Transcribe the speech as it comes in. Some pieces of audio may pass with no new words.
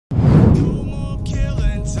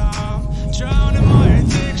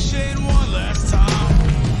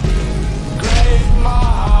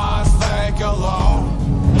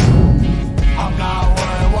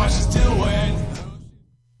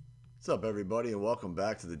up, everybody, and welcome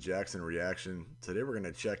back to the Jackson Reaction. Today we're going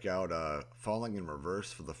to check out Falling in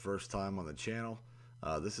Reverse for the first time on the channel.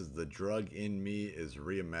 This is The Drug in Me is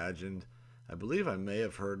Reimagined. I believe I may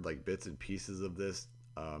have heard like bits and pieces of this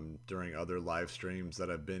during other live streams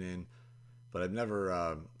that I've been in, but I've never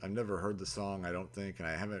heard the song, I don't think, and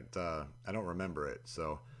I don't remember it.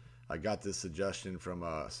 So I got this suggestion from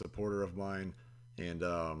a supporter of mine, and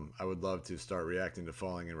I would love to start reacting to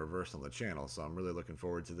Falling in Reverse on the channel, so I'm really looking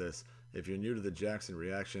forward to this. If you're new to the Jackson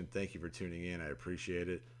Reaction, thank you for tuning in. I appreciate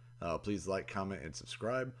it. Please like, comment, and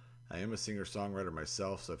subscribe. I am a singer-songwriter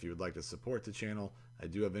myself, so if you would like to support the channel, I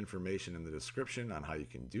do have information in the description on how you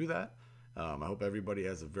can do that. I hope everybody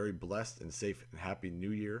has a very blessed and safe and happy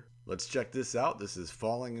new year. Let's check this out. This is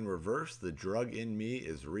Falling in Reverse. The Drug in Me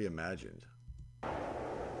is Reimagined.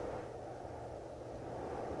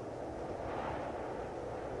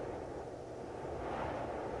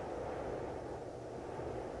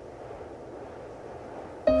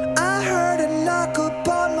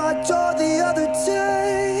 Upon my door the other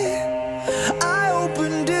day, I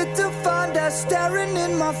opened it to find her staring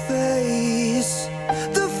in my face.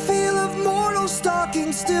 The feel of mortal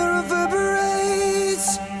stalking still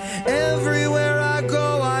reverberates. Everywhere I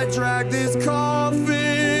go I drag this coffin,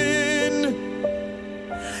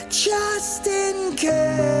 just in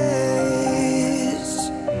case.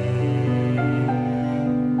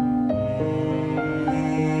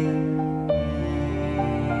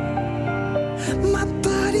 My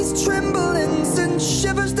body's trembling and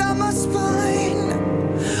shivers down my spine.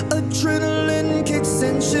 Adrenaline kicks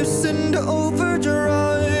and shifts into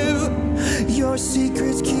overdrive. Your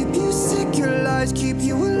secrets keep you sick, your lies keep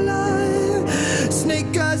you alive.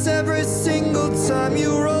 Snake eyes every single time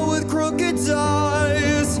you roll with crooked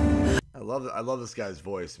eyes. I love this guy's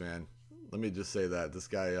voice, man. Let me just say that this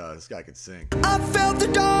guy can sing. I felt the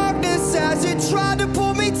darkness as it tried to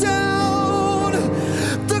pull me down.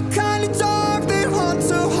 The kind of dark that haunts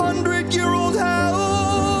a 100-year-old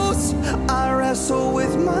house. I wrestle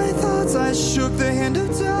with my thoughts, I shook the hand of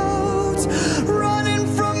doubt. Running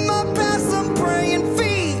from my past, I'm praying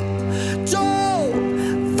feet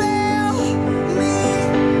don't fail me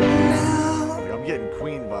now. I'm getting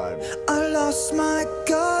Queen vibes. I lost my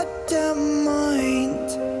goddamn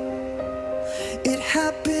mind. It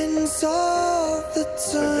happens all the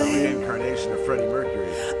time. Like the reincarnation of Freddie Mercury.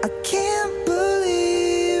 I can't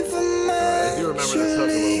believe I'm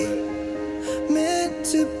actually meant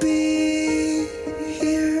to be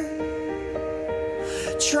here,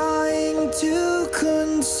 trying to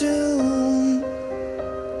consume.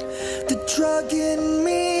 The drug in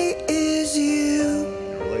me is you.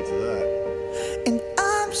 I relate to that. And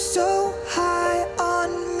I'm so high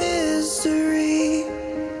on misery.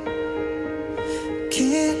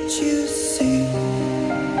 Can't you see?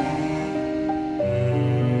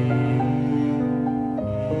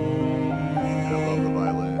 I love the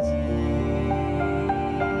violins.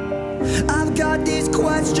 I've got these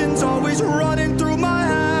questions always running through my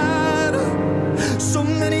head. So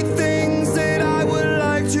many things that I would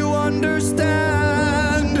like to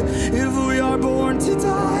understand. If we are born to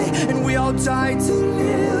die and we all die to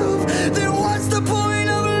live, then what's the point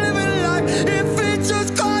of living life if it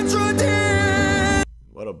just contradicts?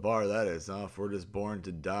 What a bar that is, huh? If we're just born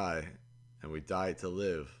to die and we die to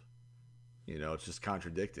live, you know, it's just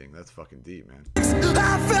contradicting. That's fucking deep, man.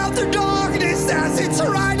 I felt the darkness as it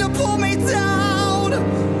tried to pull me down.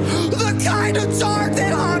 The kind of dark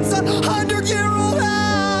that haunts a 100-year-old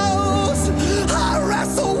house. I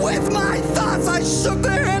wrestle with my thoughts, I shook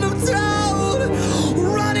the hand of doubt.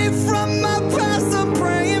 Running from my past, I'm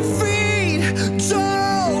praying feet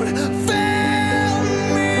don't fail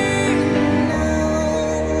me now.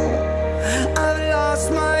 I've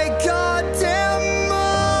lost my goddamn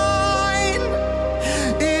mind.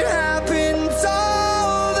 It happens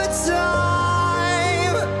all the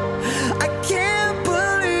time. I can't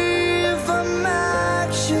believe I'm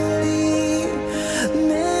actually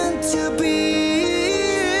meant to be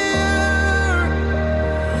here,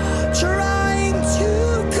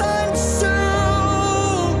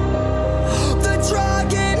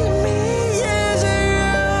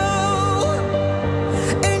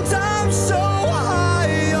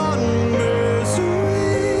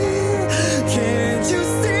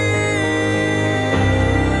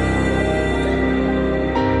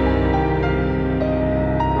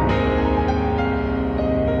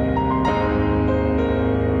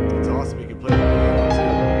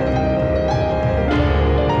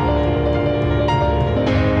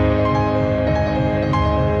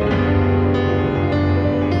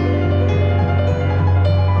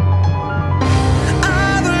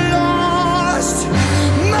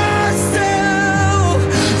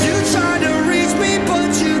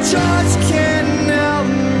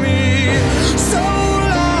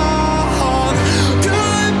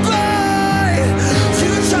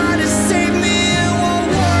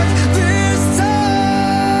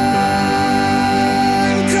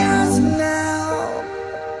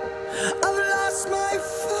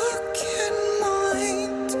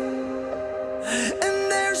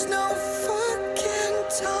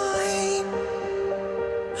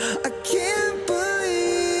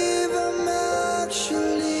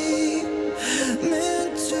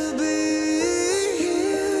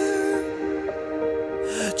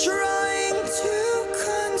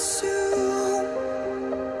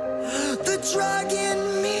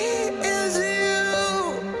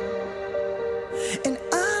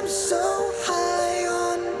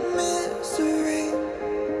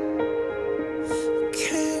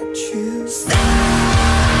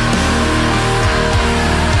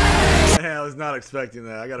 expecting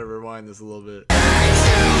that. I gotta rewind this a little bit.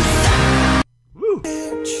 Woo!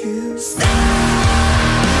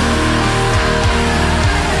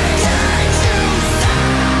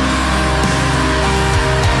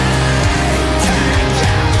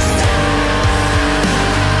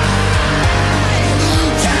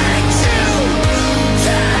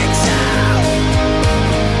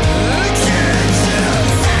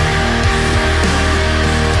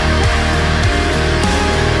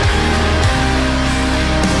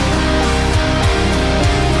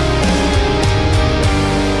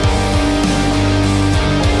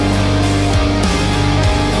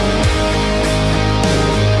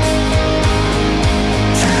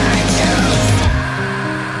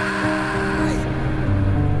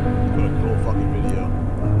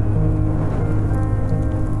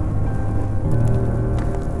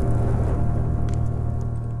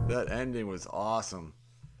 That ending was awesome.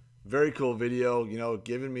 Very cool video, you know,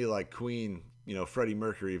 giving me like Queen, you know, Freddie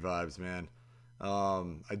Mercury vibes, man.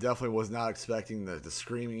 I definitely was not expecting the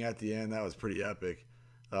screaming at the end. That was pretty epic.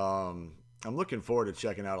 I'm looking forward to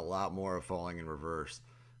checking out a lot more of Falling in Reverse.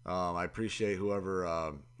 I appreciate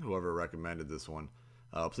whoever recommended this one.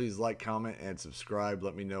 Please like, comment, and subscribe.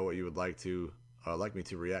 Let me know what you would like me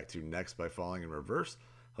to react to next by Falling in Reverse.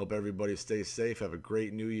 Hope everybody stays safe. Have a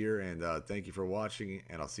great new year, and thank you for watching,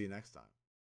 and I'll see you next time.